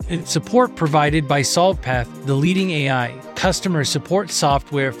Support provided by SolvePath, the leading AI customer support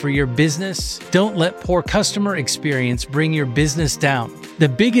software for your business. Don't let poor customer experience bring your business down. The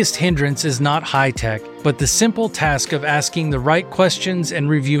biggest hindrance is not high-tech, but the simple task of asking the right questions and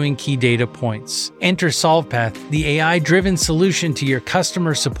reviewing key data points. Enter SolvePath, the AI-driven solution to your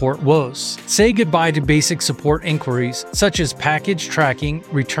customer support woes. Say goodbye to basic support inquiries, such as package tracking,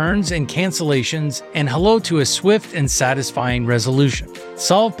 returns and cancellations, and hello to a swift and satisfying resolution.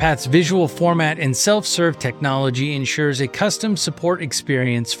 SolvePath's visual format and self-serve technology ensures a custom support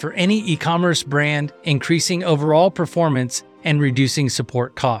experience for any e-commerce brand, increasing overall performance and reducing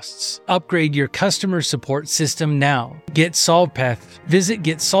support costs. Upgrade your customer support system now. Get SolvePath. Visit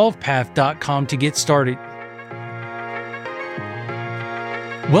getsolvepath.com to get started.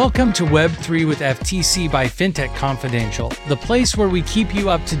 Welcome to Web3 with FTC by FinTech Confidential, the place where we keep you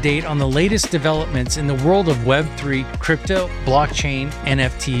up to date on the latest developments in the world of Web3, crypto, blockchain,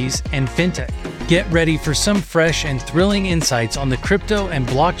 NFTs, and FinTech. Get ready for some fresh and thrilling insights on the crypto and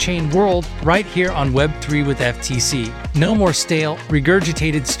blockchain world right here on Web3 with FTC. No more stale,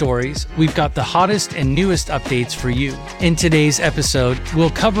 regurgitated stories. We've got the hottest and newest updates for you. In today's episode, we'll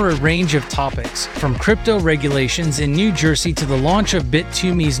cover a range of topics, from crypto regulations in New Jersey to the launch of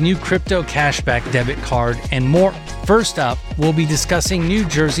Bit2Me's new crypto cashback debit card, and more. First up, we'll be discussing New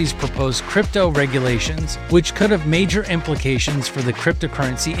Jersey's proposed crypto regulations, which could have major implications for the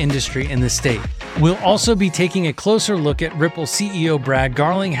cryptocurrency industry in the state. We'll also be taking a closer look at Ripple CEO Brad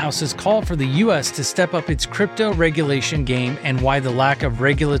Garlinghouse's call for the U.S. to step up its crypto regulation game and why the lack of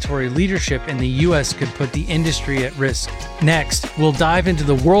regulatory leadership in the U.S. could put the industry at risk. Next, we'll dive into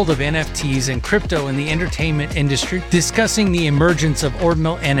the world of NFTs and crypto in the entertainment industry, discussing the emergence of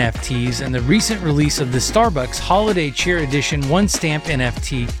ordinal NFTs and the recent release of the Starbucks Holiday Cheer Edition one-stamp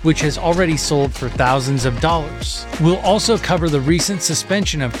NFT, which has already sold for thousands of dollars. We'll also cover the recent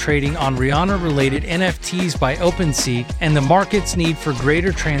suspension of trading on Rihanna-related NFTs by OpenSea and the market's need for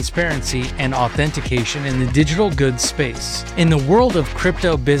greater transparency and authentication in the digital goods space. In the world of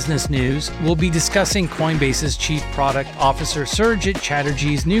crypto business news, we'll be discussing Coinbase's Chief Product Officer Surajit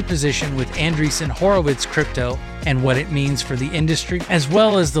Chatterjee's new position with Andreessen Horowitz Crypto and what it means for the industry, as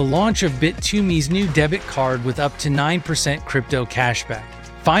well as the launch of Bit2Me's new debit card with up to 9% crypto cashback.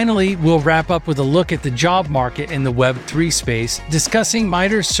 Finally, we'll wrap up with a look at the job market in the Web3 space, discussing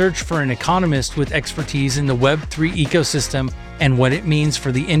MITRE's search for an economist with expertise in the Web3 ecosystem and what it means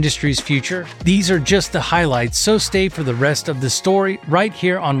for the industry's future. These are just the highlights, so stay for the rest of the story right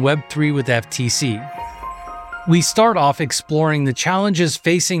here on Web3 with FTC. We start off exploring the challenges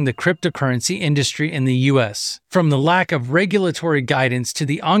facing the cryptocurrency industry in the U.S., from the lack of regulatory guidance to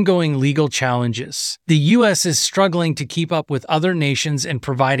the ongoing legal challenges. The U.S. is struggling to keep up with other nations in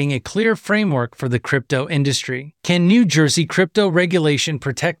providing a clear framework for the crypto industry. Can New Jersey crypto regulation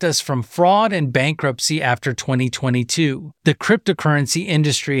protect us from fraud and bankruptcy after 2022? The cryptocurrency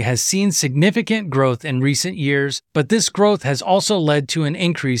industry has seen significant growth in recent years, but this growth has also led to an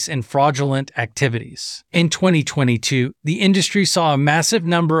increase in fraudulent activities. In 2022, the industry saw a massive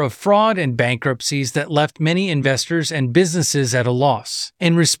number of fraud and bankruptcies that left many investors and businesses at a loss.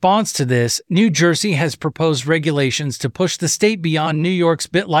 In response to this, New Jersey has proposed regulations to push the state beyond New York's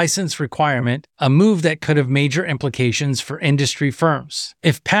BitLicense requirement, a move that could have major implications for industry firms.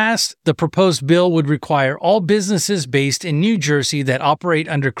 If passed, the proposed bill would require all businesses based in New Jersey that operate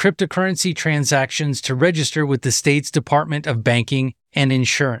under cryptocurrency transactions to register with the state's Department of Banking and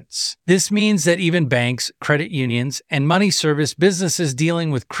Insurance. This means that even banks, credit unions, and money service businesses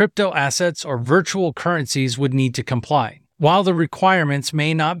dealing with crypto assets or virtual currencies would need to comply. While the requirements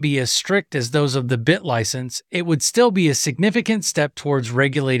may not be as strict as those of the BitLicense, it would still be a significant step towards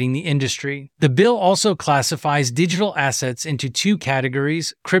regulating the industry. The bill also classifies digital assets into two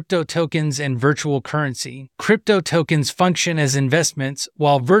categories: crypto tokens and virtual currency. Crypto tokens function as investments,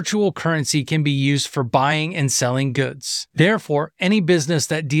 while virtual currency can be used for buying and selling goods. Therefore, any business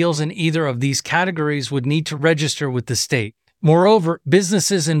that deals in either of these categories would need to register with the state. Moreover,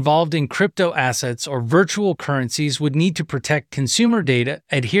 businesses involved in crypto assets or virtual currencies would need to protect consumer data,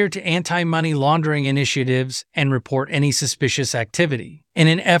 adhere to anti-money laundering initiatives, and report any suspicious activity. In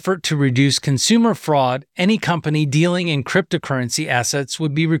an effort to reduce consumer fraud, any company dealing in cryptocurrency assets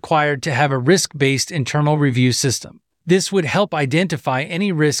would be required to have a risk-based internal review system. This would help identify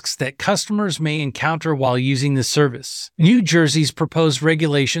any risks that customers may encounter while using the service. New Jersey's proposed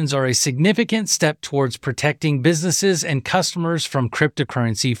regulations are a significant step towards protecting businesses and customers from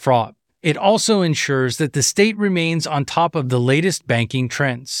cryptocurrency fraud. It also ensures that the state remains on top of the latest banking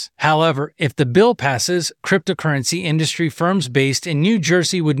trends. However, if the bill passes, cryptocurrency industry firms based in New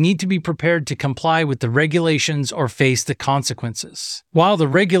Jersey would need to be prepared to comply with the regulations or face the consequences. While the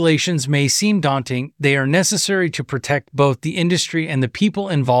regulations may seem daunting, they are necessary to protect both the industry and the people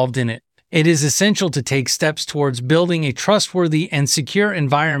involved in it. It is essential to take steps towards building a trustworthy and secure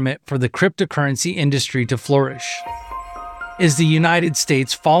environment for the cryptocurrency industry to flourish. Is the United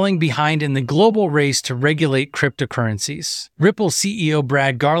States falling behind in the global race to regulate cryptocurrencies? Ripple CEO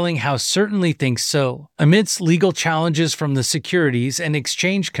Brad Garlinghouse certainly thinks so. Amidst legal challenges from the Securities and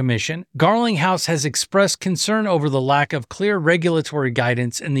Exchange Commission, Garlinghouse has expressed concern over the lack of clear regulatory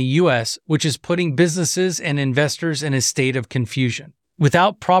guidance in the U.S., which is putting businesses and investors in a state of confusion.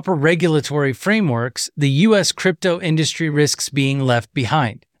 Without proper regulatory frameworks, the U.S. crypto industry risks being left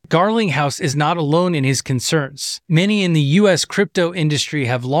behind. Garlinghouse is not alone in his concerns. Many in the U.S. crypto industry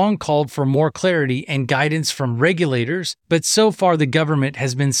have long called for more clarity and guidance from regulators, but so far the government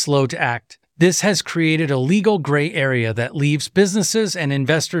has been slow to act. This has created a legal gray area that leaves businesses and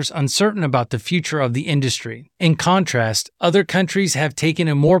investors uncertain about the future of the industry. In contrast, other countries have taken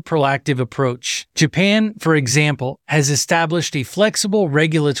a more proactive approach. Japan, for example, has established a flexible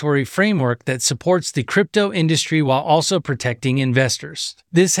regulatory framework that supports the crypto industry while also protecting investors.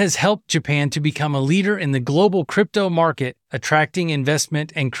 This has helped Japan to become a leader in the global crypto market, attracting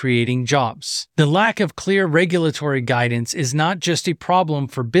investment and creating jobs. The lack of clear regulatory guidance is not just a problem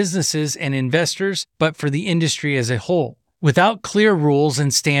for businesses and investors, but for the industry as a whole. Without clear rules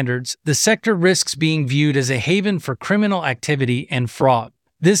and standards, the sector risks being viewed as a haven for criminal activity and fraud.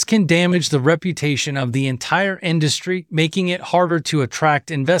 This can damage the reputation of the entire industry, making it harder to attract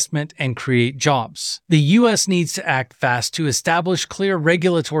investment and create jobs. The U.S. needs to act fast to establish clear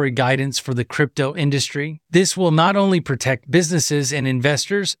regulatory guidance for the crypto industry. This will not only protect businesses and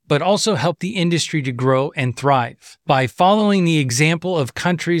investors, but also help the industry to grow and thrive. By following the example of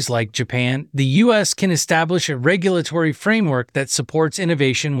countries like Japan, the U.S. can establish a regulatory framework that supports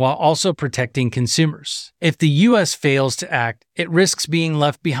innovation while also protecting consumers. If the U.S. fails to act, it risks being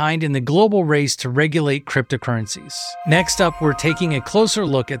left behind in the global race to regulate cryptocurrencies. Next up, we're taking a closer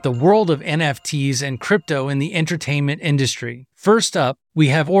look at the world of NFTs and crypto in the entertainment industry. First up, we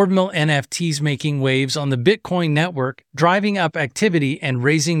have Ordinal NFTs making waves on the Bitcoin network, driving up activity and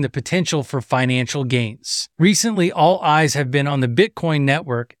raising the potential for financial gains. Recently, all eyes have been on the Bitcoin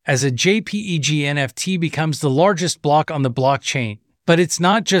network as a JPEG NFT becomes the largest block on the blockchain. But it's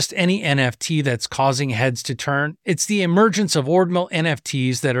not just any NFT that's causing heads to turn, it's the emergence of ordinal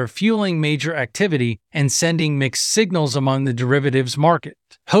NFTs that are fueling major activity and sending mixed signals among the derivatives market.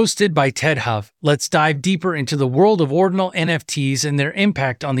 Hosted by Ted Huff, let's dive deeper into the world of ordinal NFTs and their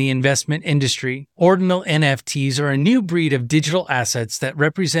impact on the investment industry. Ordinal NFTs are a new breed of digital assets that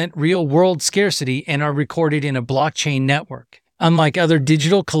represent real-world scarcity and are recorded in a blockchain network. Unlike other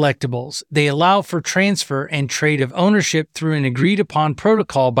digital collectibles, they allow for transfer and trade of ownership through an agreed-upon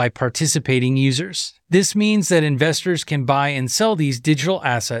protocol by participating users. This means that investors can buy and sell these digital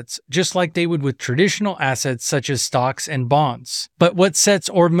assets just like they would with traditional assets such as stocks and bonds. But what sets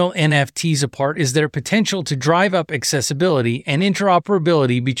ordinal NFTs apart is their potential to drive up accessibility and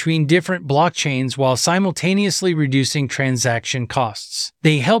interoperability between different blockchains while simultaneously reducing transaction costs.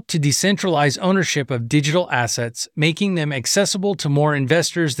 They help to decentralize ownership of digital assets, making them accessible to more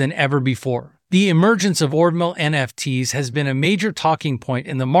investors than ever before. The emergence of ordinal NFTs has been a major talking point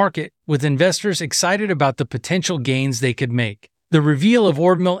in the market, with investors excited about the potential gains they could make. The reveal of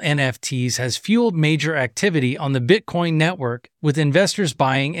ordinal NFTs has fueled major activity on the Bitcoin network, with investors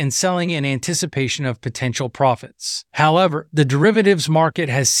buying and selling in anticipation of potential profits. However, the derivatives market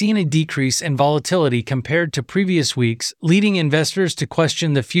has seen a decrease in volatility compared to previous weeks, leading investors to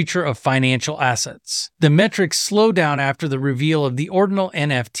question the future of financial assets. The metrics slowdown after the reveal of the ordinal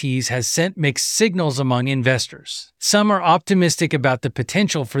NFTs has sent mixed signals among investors. Some are optimistic about the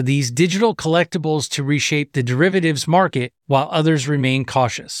potential for these digital collectibles to reshape the derivatives market, while others remain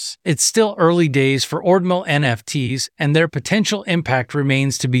cautious. It's still early days for ordinal NFTs, and their potential impact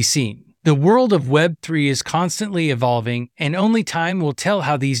remains to be seen. The world of Web3 is constantly evolving, and only time will tell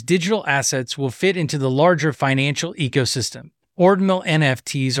how these digital assets will fit into the larger financial ecosystem. Ordinal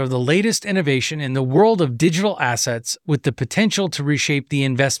NFTs are the latest innovation in the world of digital assets, with the potential to reshape the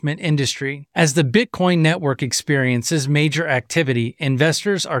investment industry. As the Bitcoin network experiences major activity,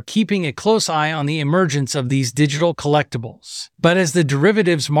 investors are keeping a close eye on the emergence of these digital collectibles. But as the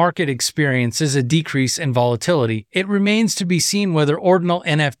derivatives market experiences a decrease in volatility, it remains to be seen whether ordinal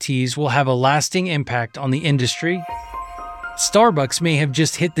NFTs will have a lasting impact on the industry. Starbucks may have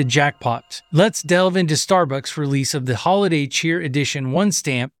just hit the jackpot. Let's delve into Starbucks' release of the Holiday Cheer Edition 1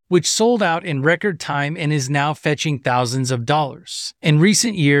 stamp, which sold out in record time and is now fetching thousands of dollars. In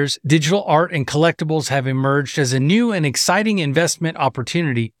recent years, digital art and collectibles have emerged as a new and exciting investment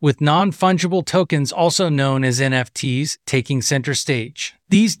opportunity, with non-fungible tokens, also known as NFTs, taking center stage.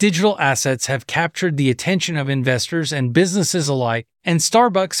 These digital assets have captured the attention of investors and businesses alike, and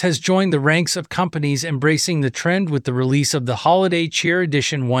Starbucks has joined the ranks of companies embracing the trend with the release of the Holiday Cheer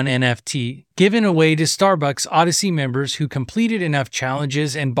Edition 1 NFT, given away to Starbucks Odyssey members who completed enough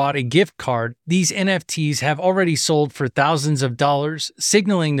challenges and bought a gift card. These NFTs have already sold for thousands of dollars,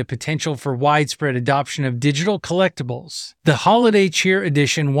 signaling the potential for widespread adoption of digital collectibles. The Holiday Cheer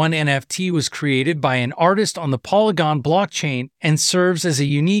Edition 1 NFT was created by an artist on the Polygon blockchain and serves as a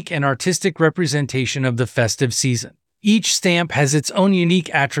unique and artistic representation of the festive season. Each stamp has its own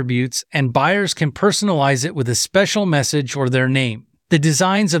unique attributes, and buyers can personalize it with a special message or their name. The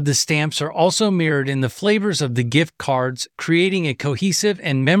designs of the stamps are also mirrored in the flavors of the gift cards, creating a cohesive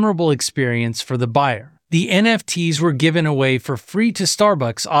and memorable experience for the buyer. The NFTs were given away for free to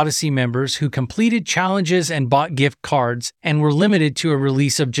Starbucks Odyssey members who completed challenges and bought gift cards, and were limited to a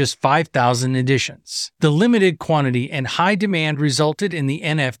release of just 5,000 editions. The limited quantity and high demand resulted in the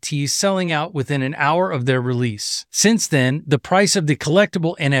NFTs selling out within an hour of their release. Since then, the price of the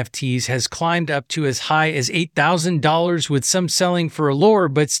collectible NFTs has climbed up to as high as $8,000, with some selling for a lower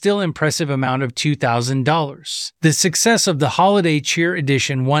but still impressive amount of $2,000. The success of the Holiday Cheer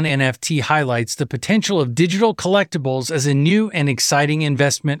Edition 1 NFT highlights the potential of digital collectibles as a new and exciting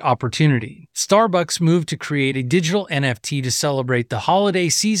investment opportunity. Starbucks' move to create a digital NFT to celebrate the holiday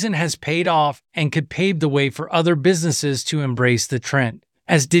season has paid off and could pave the way for other businesses to embrace the trend.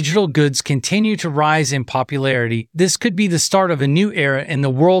 As digital goods continue to rise in popularity, this could be the start of a new era in the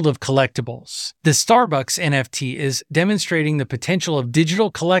world of collectibles. The Starbucks NFT is demonstrating the potential of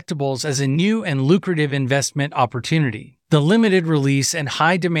digital collectibles as a new and lucrative investment opportunity. The limited release and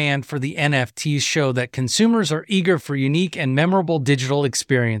high demand for the NFTs show that consumers are eager for unique and memorable digital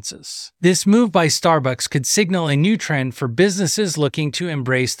experiences. This move by Starbucks could signal a new trend for businesses looking to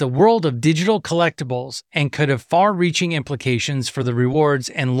embrace the world of digital collectibles, and could have far-reaching implications for the rewards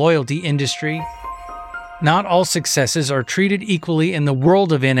and loyalty industry. Not all successes are treated equally in the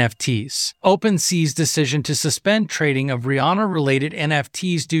world of NFTs. OpenSea's decision to suspend trading of Rihanna-related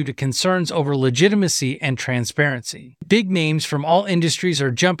NFTs due to concerns over legitimacy and transparency. Big names from all industries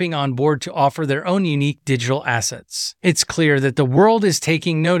are jumping on board to offer their own unique digital assets. It's clear that the world is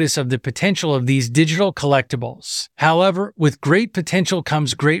taking notice of the potential of these digital collectibles. However, with great potential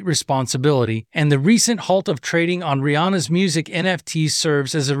comes great responsibility, and the recent halt of trading on Rihanna's music NFTs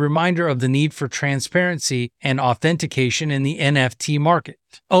serves as a reminder of the need for transparency and authentication in the NFT market.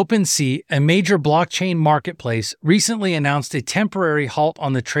 OpenSea, a major blockchain marketplace, recently announced a temporary halt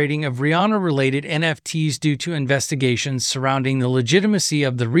on the trading of Rihanna-related NFTs due to investigations surrounding the legitimacy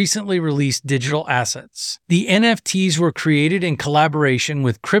of the recently released digital assets. The NFTs were created in collaboration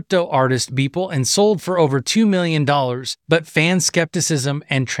with crypto artist Beeple and sold for over $2 million, but fan skepticism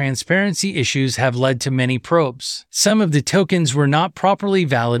and transparency issues have led to many probes. Some of the tokens were not properly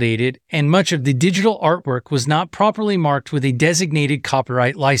validated, and much of the digital artwork was not properly marked with a designated copyright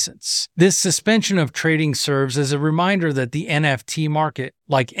license. This suspension of trading serves as a reminder that the NFT market,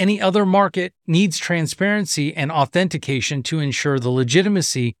 like any other market, needs transparency and authentication to ensure the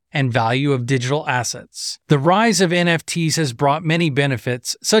legitimacy and value of digital assets. The rise of NFTs has brought many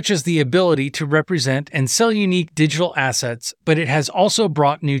benefits, such as the ability to represent and sell unique digital assets, but it has also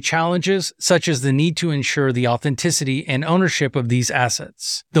brought new challenges, such as the need to ensure the authenticity and ownership of these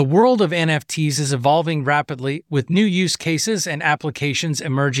assets. The world of NFTs is evolving rapidly, with new use cases and applications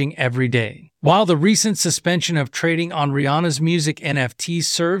emerging every day. While the recent suspension of trading on Rihanna's music NFTs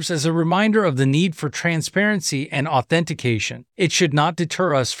serves as a reminder of the need for transparency and authentication, it should not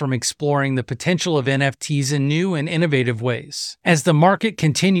deter us from exploring the potential of NFTs in new and innovative ways. As the market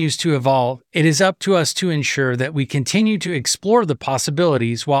continues to evolve, it is up to us to ensure that we continue to explore the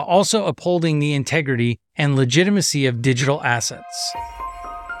possibilities while also upholding the integrity and legitimacy of digital assets.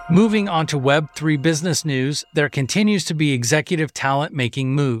 Moving on to Web3 business news, there continues to be executive talent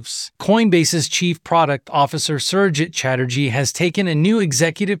making moves. Coinbase's Chief Product Officer Surajit Chatterjee has taken a new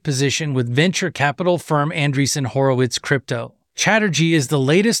executive position with venture capital firm Andreessen Horowitz Crypto. Chatterjee is the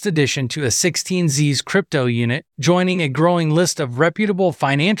latest addition to a 16Z's crypto unit, joining a growing list of reputable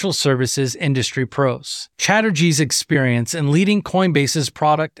financial services industry pros. Chatterjee's experience in leading Coinbase's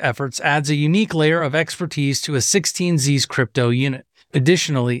product efforts adds a unique layer of expertise to a 16Z's crypto unit.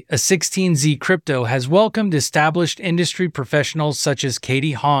 Additionally, A16Z Crypto has welcomed established industry professionals such as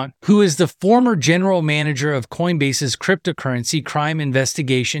Katie Haun, who is the former general manager of Coinbase's cryptocurrency crime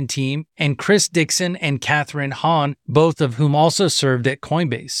investigation team, and Chris Dixon and Catherine Haun, both of whom also served at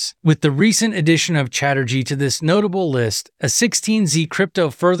Coinbase. With the recent addition of Chatterjee to this notable list, A16Z Crypto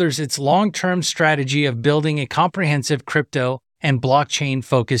furthers its long-term strategy of building a comprehensive crypto and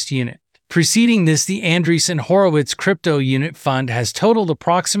blockchain-focused unit. Preceding this, the Andreessen Horowitz Crypto Unit Fund has totaled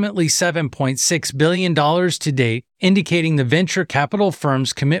approximately $7.6 billion to date, indicating the venture capital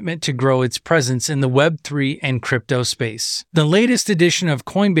firm's commitment to grow its presence in the Web3 and crypto space. The latest addition of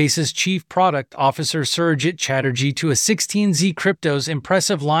Coinbase's Chief Product Officer Surajit Chatterjee to A16Z Crypto's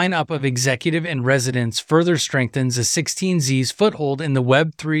impressive lineup of executive and residents further strengthens A16Z's foothold in the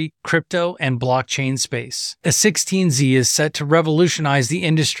Web3, crypto, and blockchain space. A16Z is set to revolutionize the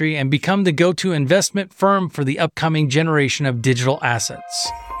industry and become the go-to investment firm for the upcoming generation of digital assets.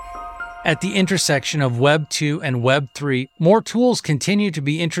 At the intersection of Web 2 and Web 3, more tools continue to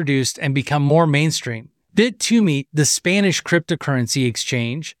be introduced and become more mainstream. Bit2Me, the Spanish cryptocurrency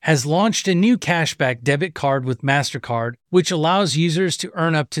exchange, has launched a new cashback debit card with MasterCard, which allows users to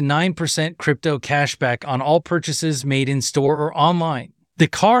earn up to 9% crypto cashback on all purchases made in store or online. The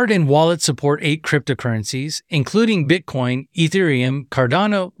card and wallet support 8 cryptocurrencies, including Bitcoin, Ethereum,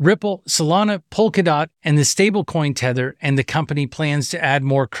 Cardano, Ripple, Solana, Polkadot, and the stablecoin Tether, and the company plans to add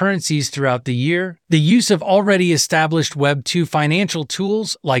more currencies throughout the year. The use of already established Web 2 financial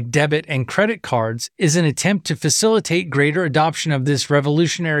tools like debit and credit cards is an attempt to facilitate greater adoption of this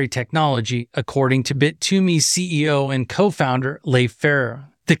revolutionary technology, according to Bit2Me's CEO and co-founder Leif Ferreira.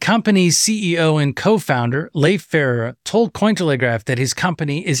 The company's CEO and co-founder, Leif Ferreira, told Cointelegraph that his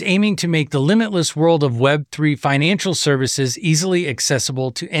company is aiming to make the limitless world of Web3 financial services easily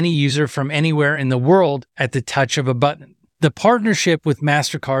accessible to any user from anywhere in the world at the touch of a button. The partnership with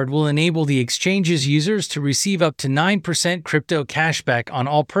MasterCard will enable the exchange's users to receive up to 9% crypto cashback on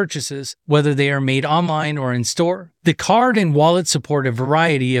all purchases, whether they are made online or in store. The card and wallet support a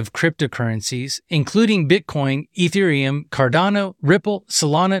variety of cryptocurrencies, including Bitcoin, Ethereum, Cardano, Ripple,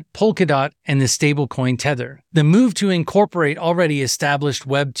 Solana, Polkadot, and the stablecoin Tether. The move to incorporate already established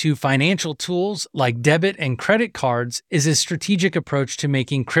Web 2 financial tools like debit and credit cards is a strategic approach to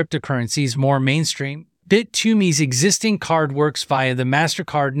making cryptocurrencies more mainstream. Bit2Me's existing card works via the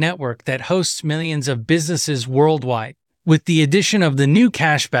MasterCard network that hosts millions of businesses worldwide. With the addition of the new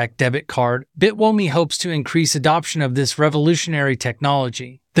cashback debit card, Bit2Me hopes to increase adoption of this revolutionary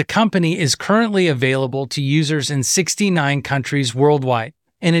technology. The company is currently available to users in 69 countries worldwide.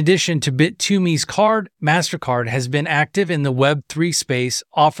 In addition to Bit2Me's card, MasterCard has been active in the Web3 space,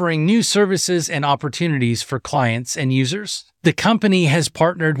 offering new services and opportunities for clients and users. The company has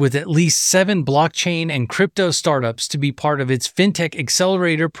partnered with at least 7 blockchain and crypto startups to be part of its FinTech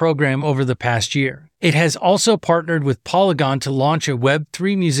Accelerator program over the past year. It has also partnered with Polygon to launch a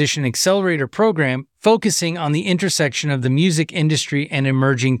Web3 Musician Accelerator program focusing on the intersection of the music industry and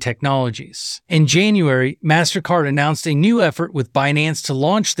emerging technologies. In January, MasterCard announced a new effort with Binance to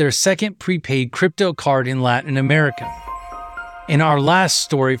launch their second prepaid crypto card in Latin America. And our last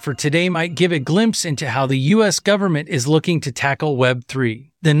story for today might give a glimpse into how the U.S. government is looking to tackle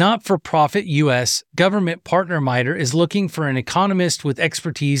Web3. The not-for-profit U.S. government partner MITRE is looking for an economist with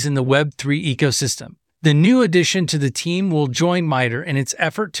expertise in the Web3 ecosystem. The new addition to the team will join MITRE in its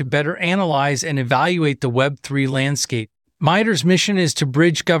effort to better analyze and evaluate the Web3 landscape. MITRE's mission is to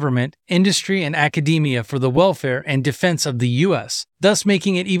bridge government, industry, and academia for the welfare and defense of the U.S., thus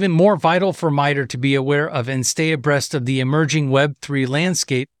making it even more vital for MITRE to be aware of and stay abreast of the emerging Web3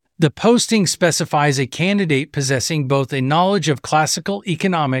 landscape. The posting specifies a candidate possessing both a knowledge of classical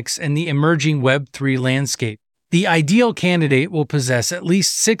economics and the emerging Web3 landscape. The ideal candidate will possess at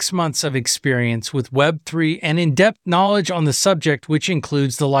least 6 months of experience with Web3 and in-depth knowledge on the subject, which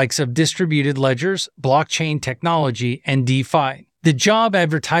includes the likes of distributed ledgers, blockchain technology, and DeFi. The job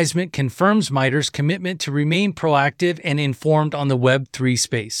advertisement confirms MITRE's commitment to remain proactive and informed on the Web3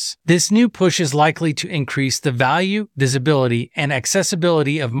 space. This new push is likely to increase the value, visibility, and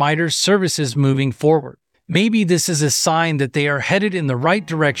accessibility of MITRE's services moving forward. Maybe this is a sign that they are headed in the right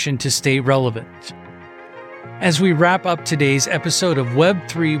direction to stay relevant. As we wrap up today's episode of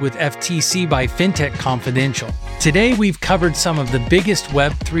Web3 with FTC by FinTech Confidential, today we've covered some of the biggest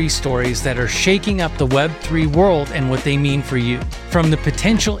Web3 stories that are shaking up the Web3 world and what they mean for you. From the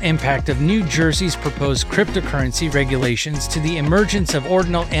potential impact of New Jersey's proposed cryptocurrency regulations to the emergence of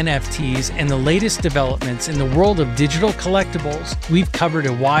ordinal NFTs and the latest developments in the world of digital collectibles, we've covered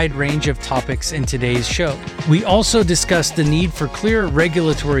a wide range of topics in today's show. We also discussed the need for clearer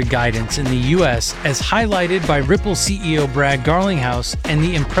regulatory guidance in the U.S. as highlighted by by Ripple CEO Brad Garlinghouse and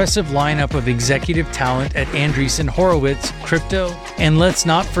the impressive lineup of executive talent at Andreessen Horowitz Crypto. And let's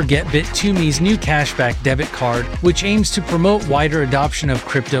not forget Bit2Me's new cashback debit card, which aims to promote wider adoption of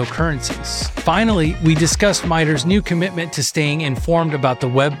cryptocurrencies. Finally, we discussed MITRE's new commitment to staying informed about the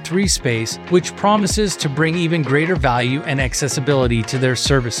Web3 space, which promises to bring even greater value and accessibility to their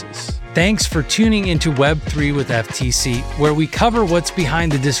services. Thanks for tuning into Web3 with FTC, where we cover what's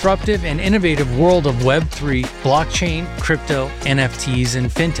behind the disruptive and innovative world of Web3, blockchain, crypto, NFTs, and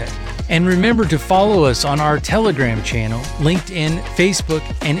fintech. And remember to follow us on our Telegram channel, LinkedIn, Facebook,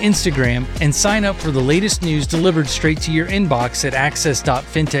 and Instagram, and sign up for the latest news delivered straight to your inbox at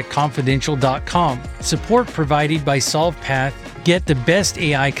access.fintechconfidential.com. Support provided by SolvePath. Get the best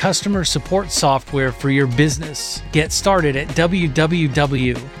AI customer support software for your business. Get started at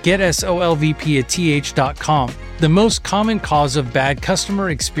www.getsolvpath.com. The most common cause of bad customer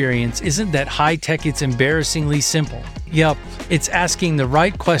experience isn't that high tech, it's embarrassingly simple. Yup, it's asking the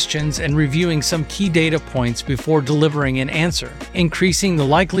right questions and reviewing some key data points before delivering an answer, increasing the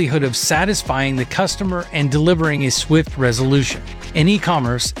likelihood of satisfying the customer and delivering a swift resolution. In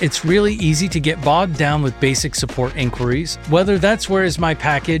e-commerce, it's really easy to get bogged down with basic support inquiries, whether that's where is my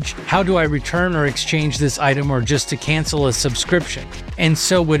package, how do I return or exchange this item, or just to cancel a subscription. And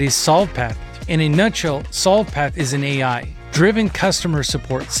so what is SolvePath? In a nutshell, SolvePath is an AI-driven customer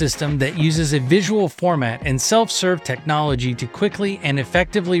support system that uses a visual format and self-serve technology to quickly and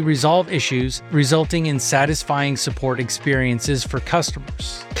effectively resolve issues, resulting in satisfying support experiences for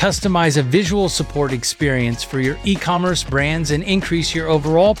customers. Customize a visual support experience for your e-commerce brands and increase your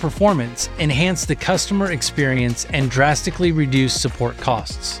overall performance, enhance the customer experience, and drastically reduce support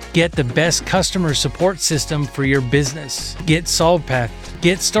costs. Get the best customer support system for your business. Get SolvePath.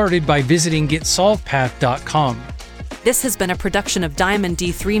 Get started by visiting getsolvepath.com. This has been a production of Diamond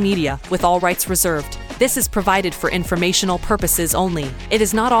D3 Media, with all rights reserved. This is provided for informational purposes only. It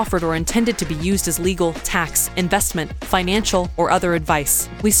is not offered or intended to be used as legal, tax, investment, financial, or other advice.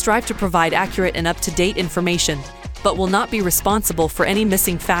 We strive to provide accurate and up-to-date information, but will not be responsible for any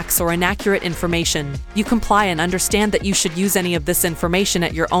missing facts or inaccurate information. You comply and understand that you should use any of this information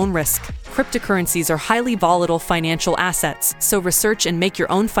at your own risk. Cryptocurrencies are highly volatile financial assets, so research and make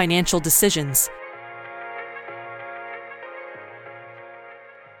your own financial decisions.